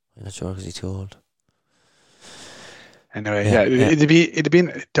 I'm not sure. Is he too old? Anyway, it'd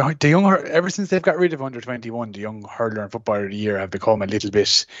been the young ever since they've got rid of under 21, the young hurler and footballer of the year have become a little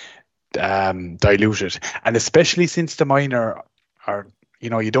bit diluted, and especially since the minor are,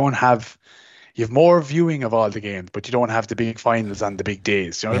 you have more viewing of all the games, but you don't have the big finals on the big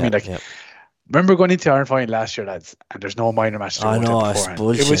days. You know what I mean? Like, remember going into our final last year, lads, and there's no minor match to go to beforehand.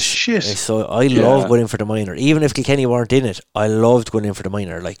 Bullshit. It was shit. So I love going in for the minor. Even if Kilkenny weren't in it, I loved going in for the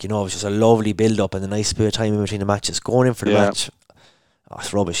minor. Like, it was just a lovely build-up and a nice bit of time in between the matches. Going in for the match,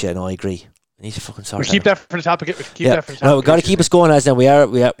 it's rubbish. Yeah, no, I agree. I need to fucking sort keep that for the topic. We've got to keep us going, as now we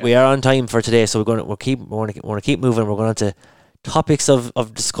are on time for today, so we're going to keep moving. We're going on to topics of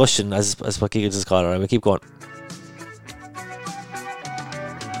discussion, as what Giggles is called. All right, we'll keep going.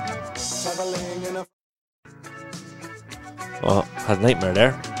 Oh, had a nightmare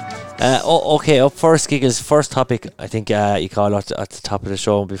there. Okay, up first, Giggles. First topic, I think you called at the top of the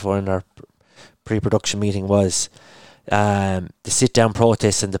show before in our pre-production meeting was the sit-down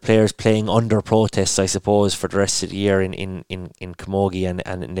protests and the players playing under protests, I suppose, for the rest of the year in Camogie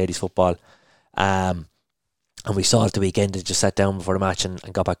and in ladies football. And we saw it the weekend. They just sat down before the match and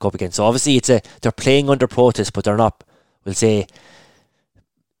got back up again. So obviously they're playing under protest, but they're not, we'll say,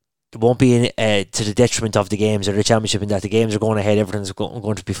 it won't be to the detriment of the games or the championship, in that the games are going ahead, everything's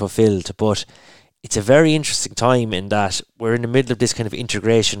going to be fulfilled. But it's a very interesting time in that we're in the middle of this kind of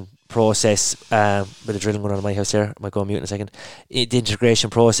integration process. With the drilling going on in my house there, I might go on mute in a second. The integration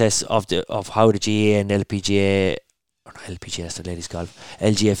process of how the GA and LPGA, or not LPGA, that's the ladies' golf,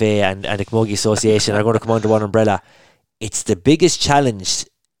 LGFA and the Camogie Association are going to come under one umbrella. It's the biggest challenge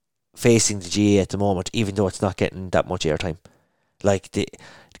facing the GA at the moment, even though it's not getting that much airtime. Like,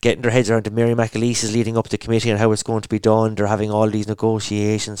 getting their heads around the Mary McAleese is leading up the committee and how it's going to be done. They're having all these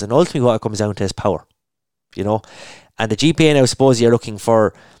negotiations, and ultimately what it comes down to is power, and the GPA now, suppose you're looking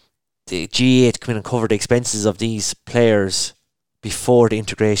for the GA to come in and cover the expenses of these players before the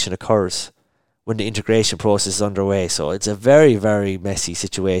integration occurs, when the integration process is underway. So it's a very, very messy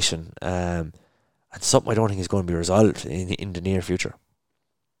situation, and something I don't think is going to be resolved in the near future.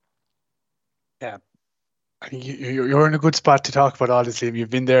 Yeah, I think you're in a good spot to talk about all this, Liam. You've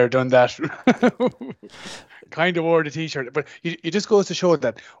been there, done that. Kind of wore the t-shirt, but it just goes to show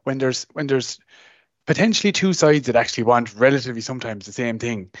that when there's potentially two sides that actually want relatively sometimes the same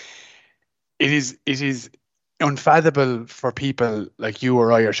thing, it is unfathomable for people like you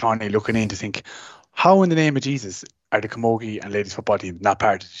or I or Shawnee looking in to think, how in the name of Jesus are the Camogie and ladies football team not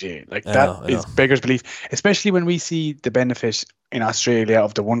part of the GA? Like I that know. is beggars belief, especially when we see the benefit in Australia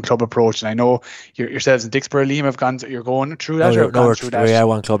of the one club approach. And I know yourselves and Dixborough Liam you're going through that or gone through that. We are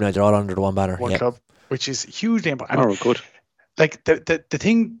one club now. They're all under the one banner. One club, which is hugely important. Oh, good. Like the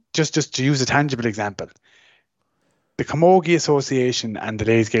thing, just to use a tangible example, the Camogie Association and the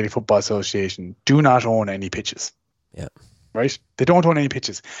Ladies Gaelic Football Association do not own any pitches. Yeah. Right? They don't own any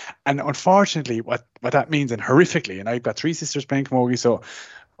pitches. And unfortunately, what that means, and horrifically, and I've got 3 sisters playing Camogie, so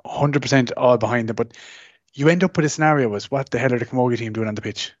 100% all behind them, but you end up with a scenario was, what the hell are the Camogie team doing on the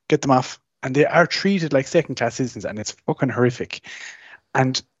pitch? Get them off. And they are treated like second-class citizens, and it's fucking horrific.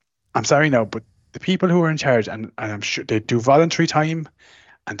 And I'm sorry now, but the people who are in charge, and I'm sure they do voluntary time,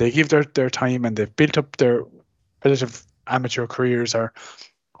 and they give their time, and they've built up their relative amateur careers or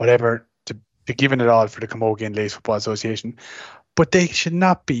whatever to giving it all for the Camogie and Ladies Football Association. But they should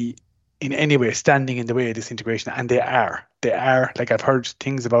not be in any way standing in the way of this integration, and they are. They are. Like, I've heard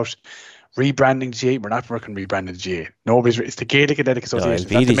things about rebranding the GA. We're not working rebranding the GA. It's the Gaelic Athletic Association.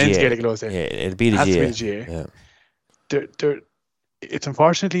 No, it'll be the Men's GA. Gaelic Association. Yeah, it'll be the It has to GA. be the GA. Yeah. It's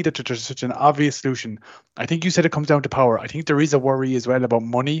unfortunately that there's such an obvious solution. I think you said it comes down to power. I think there is a worry as well about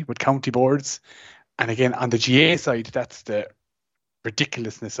money with county boards. And again, on the GA side, that's the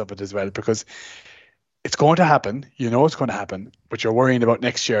ridiculousness of it as well, because it's going to happen. You know it's going to happen, but you're worrying about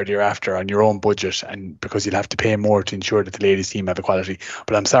next year, the year after, on your own budget, and because you'll have to pay more to ensure that the ladies team have equality.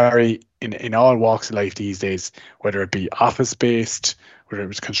 But I'm sorry, in all walks of life these days, whether it be office based, whether it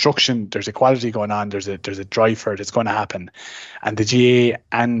was construction, there's equality going on. There's a drive for it. It's going to happen, and the GA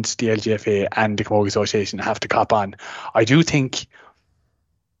and the LGFA and the Camogie Association have to cop on. I do think,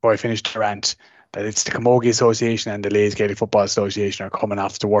 before I finish the rant, that it's the Camogie Association and the Ladies Gaelic Football Association are coming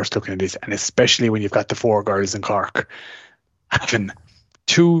off the worst looking at this, and especially when you've got the 4 girls in Cork having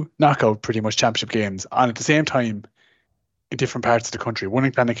 2 knockout pretty much championship games on at the same time in different parts of the country, one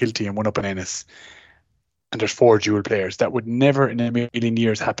in Clonakilty and one up in Ennis, and there's 4 dual players. That would never in a million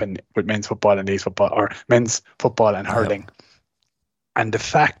years happen with men's football and ladies football, or men's football and hurling. And the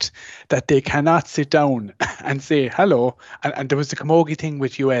fact that they cannot sit down and say hello, and there was the Camogie thing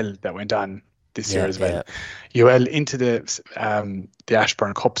with UL that went on this year as well. UL into the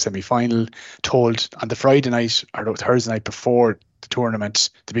Ashburn Cup semi-final, told on the Friday night or the Thursday night before the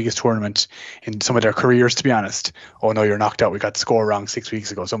tournament, the biggest tournament in some of their careers, to be honest, oh no, you're knocked out, we got the score wrong 6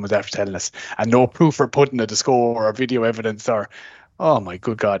 weeks ago, someone's after telling us, and no proof or pudding of the score or video evidence, or oh my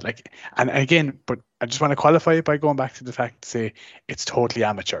good God. Like, and again, but I just want to qualify it by going back to the fact to say it's totally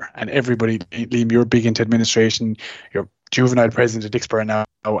amateur, and everybody, Liam, you're big into administration, you're juvenile president of Dixborough now,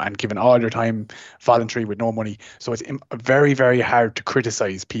 and given all your time voluntary with no money. So it's very, very hard to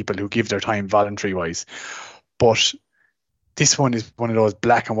criticise people who give their time voluntary wise. But this one is one of those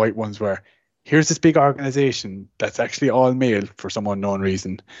black and white ones where here's this big organisation that's actually all male for some unknown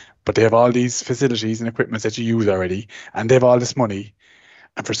reason, but they have all these facilities and equipment that you use already, and they have all this money,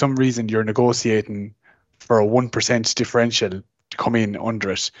 and for some reason you're negotiating for a 1% differential to come in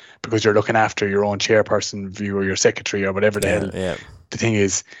under it because you're looking after your own chairperson view or your secretary or whatever the hell. Yeah. The thing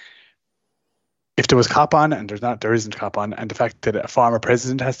is, if there was cop on, and there isn't cop on, and the fact that a former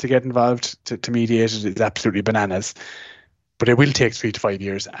president has to get involved to mediate it is absolutely bananas. But it will take 3 to 5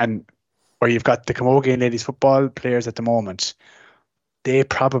 years. And where you've got the Camogie and ladies football players at the moment, they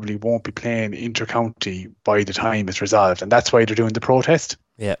probably won't be playing inter-county by the time it's resolved. And that's why they're doing the protest.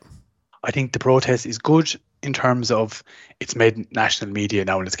 Yeah. I think the protest is good in terms of it's made national media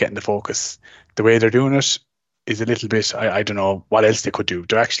now and it's getting the focus. The way they're doing it is a little bit, I don't know what else they could do.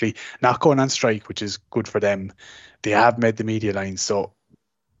 They're actually not going on strike, which is good for them. They have made the media lines. So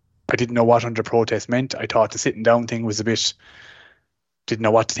I didn't know what under protest meant. I thought the sitting down thing was a bit, didn't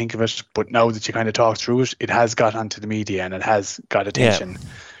know what to think of it. But now that you kind of talk through it, it has got onto the media and it has got attention. Yeah.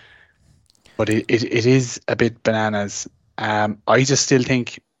 But it is a bit bananas. I just still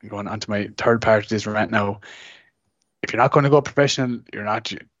think, going on to my third part of this rant now, if you're not going to go professional, you're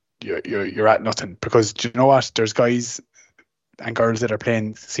at nothing. Because do you know what? There's guys and girls that are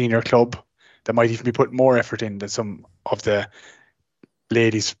playing senior club that might even be putting more effort in than some of the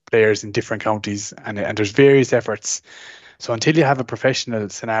ladies players in different counties, and there's various efforts. So until you have a professional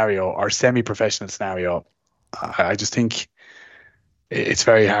scenario or semi-professional scenario, I just think it's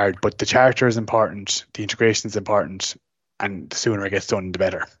very hard. But the charter is important, the integration is important, and the sooner it gets done, the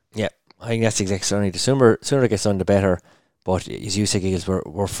better. Yeah, I think that's exactly. The sooner it gets done, the better. But as you say, Giggles,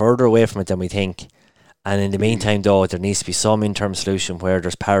 we're further away from it than we think. And in the meantime, though, there needs to be some interim solution where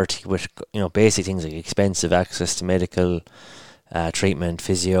there's parity with, basic things like expensive access to medical treatment,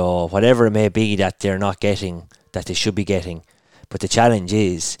 physio, whatever it may be that they're not getting, that they should be getting. But the challenge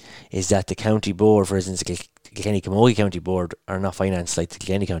is that the county board, for instance, the Kilkenny Camogie County Board, are not financed like the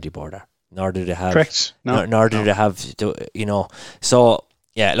Kilkenny County Board are. Nor do they have. Correct. Nor do they have. So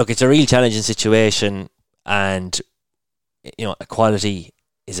yeah, look, it's a real challenging situation, and equality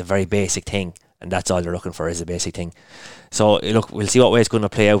is a very basic thing, and that's all they're looking for, is a basic thing. So look, we'll see what way it's going to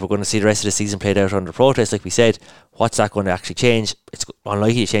play out. We're going to see the rest of the season played out under protest, like we said. What's that going to actually change? It's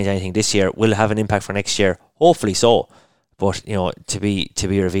unlikely to change anything this year. Will it have an impact for next year? Hopefully so. But to be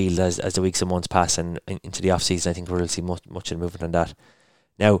revealed as the weeks and months pass and into the off season, I think we'll see much of the movement on that.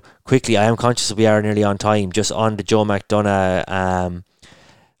 Now, quickly, I am conscious that we are nearly on time. Just on the Joe McDonagh,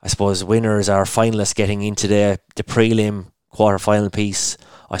 I suppose winners or finalists getting into the prelim quarter-final piece.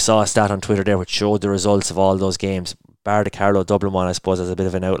 I saw a stat on Twitter there which showed the results of all those games. Bar the Carlow Dublin one, I suppose, as a bit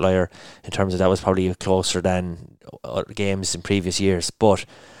of an outlier in terms of that was probably closer than games in previous years. But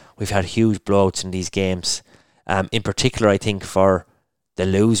we've had huge blowouts in these games. In particular, I think for the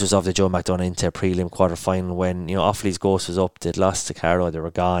losers of the Joe McDonagh into prelim quarter final, when Offaly's Ghost was up, they'd lost to Carlow, they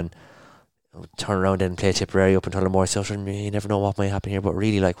were gone. Turn around and play Tipperary up until Tullamore. So you never know what might happen here, but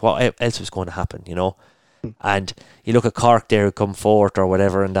really, like, what else was going to happen, And you look at Cork there, who come fourth or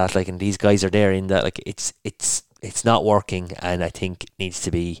whatever, and that, like, and these guys are there in that, like, it's not working, and I think it needs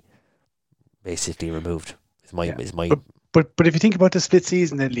to be basically removed. But if you think about the split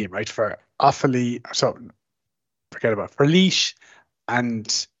season, then Liam, right, for Offaly, for Laois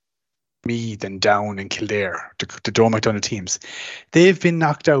and Meath and Down and Kildare, the Joe McDonagh teams, they've been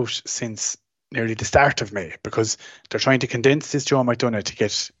knocked out since nearly the start of May, because they're trying to condense this Joe McDonagh to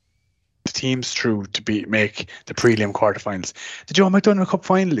get the teams through to make the prelim quarterfinals. The Joe McDonagh Cup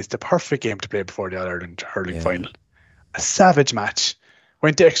final is the perfect game to play before the All-Ireland hurling final. A savage match.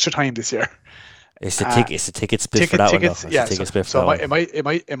 Went to extra time this year. It's the ticket split for that tickets, one. Yeah, so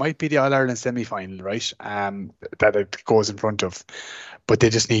it might be the All-Ireland semi-final, right? That it goes in front of, but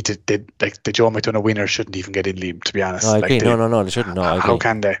they just need to. The Joe McDonagh winner shouldn't even get in, Liam, to be honest. No, I agree. No, they shouldn't. No, I agree. How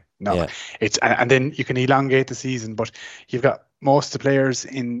can they? No, yeah. It's and then you can elongate the season, but you've got most of the players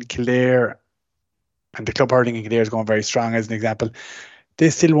in Kildare, and the club hurling in Kildare is going very strong. As an example, they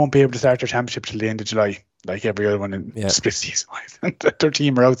still won't be able to start their championship till the end of July, like every other one in split season. Their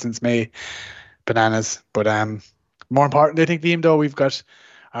team are out since May. Bananas. But more importantly, I think, Liam, though, we've got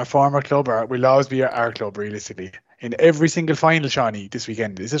our former club, or will always be our club, realistically, in every single final, Shawnee, this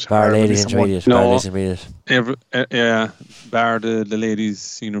weekend. Is it? Bar ladies and Radius. No, bar the ladies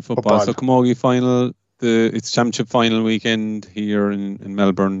senior football. So Camogie final, it's championship final weekend here in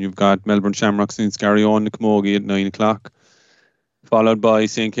Melbourne. You've got Melbourne Shamrocks against Garryowen, the Camogie at 9:00. Followed by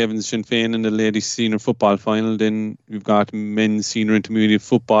St. Kevin's Sinn Féin in the ladies senior football final. Then we've got men's senior intermediate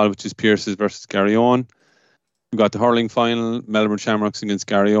football, which is Pierce's versus Garryowen. We've got the hurling final, Melbourne Shamrocks against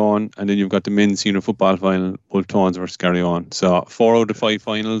Garryowen, and then you've got the men's senior football final, Wolf Tones versus Garryowen. So 4 out of 5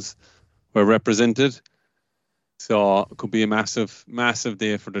 finals were represented. So it could be a massive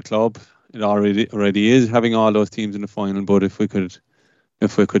day for the club. It already is, having all those teams in the final. But if we could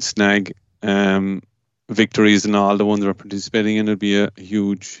snag victories and all the ones we're participating in, it'd be a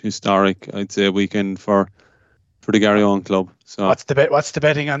huge historic, I'd say, weekend for the Garryowen club. So what's the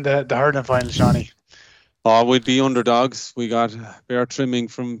betting on the hurling final, Shawnee? We'd be underdogs. We got bare trimming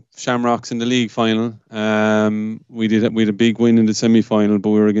from Shamrocks in the league final. We had a big win in the semi-final, but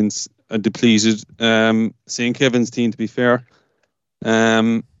we were against a depleted St. Kevin's team, to be fair.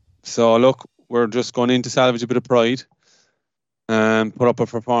 So look, we're just going in to salvage a bit of pride and put up a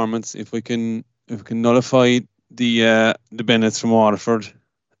performance. If we can nullify the Bennetts from Waterford,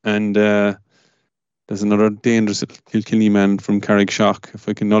 and there's another dangerous Kilkenny man from Carrickshock. If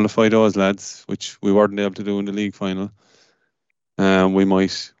we can nullify those lads, which we weren't able to do in the league final, we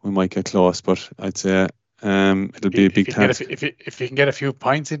might get close. But I'd say it'll be a big task. If you can get a few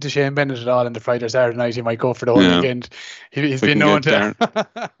points into Shane Bennett at all on the Friday or Saturday night, he might go for the whole weekend. He's been known to.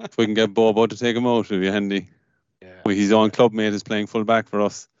 If we can get Bobo to take him out, it'll be handy. Yeah. His own club mate is playing full back for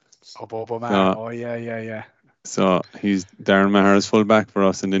us. Oh, Bobo Maher. Yeah. So he's Darren Maher is full back for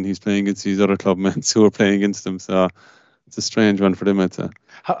us, and then he's playing against these other club mates who are playing against him. So it's a strange one for them, I'd say.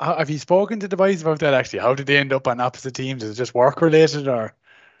 Have you spoken to the boys about that, actually? How did they end up on opposite teams? Is it just work related, or?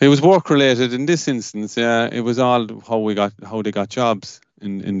 It was work related in this instance. Yeah, it was all how they got jobs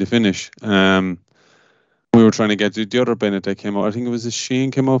in the finish. We were trying to get the other Bennett that came out. I think it was a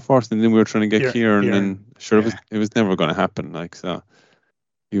Shane came out first, and then we were trying to get Kieran, and it was never going to happen. Like, so,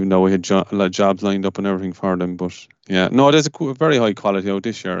 even though we had a lot of jobs lined up and everything for them, but yeah, no, there's a very high quality out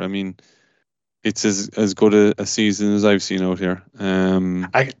this year. I mean, it's as good a season as I've seen out here.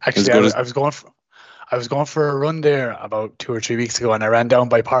 I I was going for a run there about 2 or 3 weeks ago, and I ran down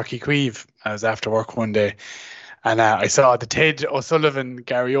by Parky Queeve. I was after work one day, and I saw the Ted O'Sullivan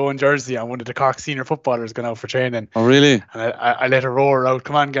Gary Owen jersey on one of the Cork senior footballers going out for training. Oh, really? And I let a roar out,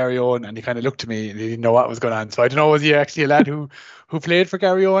 "Come on, Gary Owen!" And he kind of looked at me and he didn't know what was going on. So I don't know, was he actually a lad who played for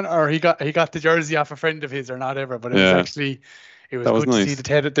Gary Owen, or he got the jersey off a friend of his, or not ever. But it was actually. It was good nice to see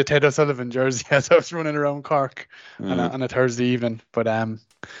the Ted O'Sullivan jersey as I was running around Cork on a Thursday evening. But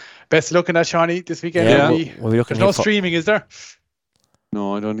best of luck in that, Shawnee, this weekend. There's no streaming, is there?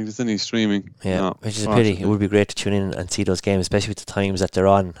 No, I don't think there's any streaming. Yeah, which is a pity. It would be great to tune in and see those games, especially with the times that they're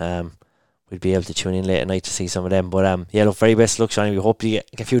on. We'd be able to tune in late at night to see some of them. But look, very best luck, Shawnee. We hope you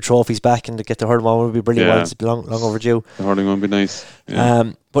get a few trophies back and to get the hurling one would be brilliant. Yeah. It's long overdue. The hurling one would be nice.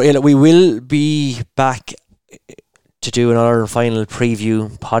 Yeah. But look, we will be back to do another final preview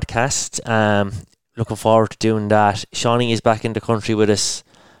podcast. Looking forward to doing that. Shawnee is back in the country with us,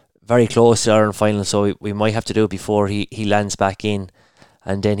 very close to the Ireland final, so we might have to do it before he lands back in,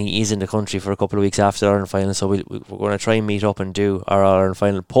 and then he is in the country for a couple of weeks after the Ireland final, so we're going to try and meet up and do our Ireland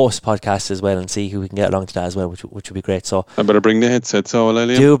final post podcast as well, and see who we can get along to that as well, which would be great. So I better bring the headset, so will I,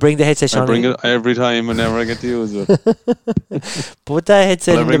 Liam? Do bring the headset, Shawnee. I bring it every time whenever I get to use it. Put that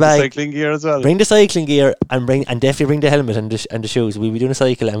headset in the bag. Bring the cycling gear as well. Bring the cycling gear and definitely bring the helmet and the shoes. We'll be doing a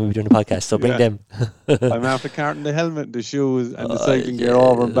cycle and we'll be doing a podcast, so bring them. I'm after carting the helmet, the shoes, and the cycling gear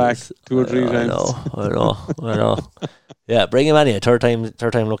over and back 2 or 3 times. I know. Yeah, bring him anyway. Third time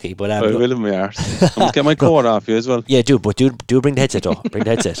lucky. But I will in my arse. I must get my coat off you as well. Yeah, do bring the headset though. Bring the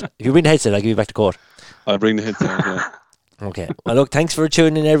headset. If you bring the headset, I'll give you back the coat. I'll bring the headset. Yeah. Okay. Well, look, thanks for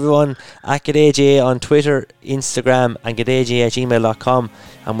tuning in, everyone. At GetAJ on Twitter, Instagram, and getaj@gmail.com.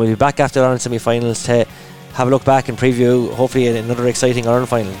 And we'll be back after the Ireland semi-finals to have a look back and preview, hopefully, another exciting Ireland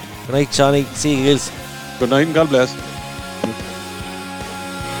final. Good night, Johnny. See you, girls. Good night and God bless.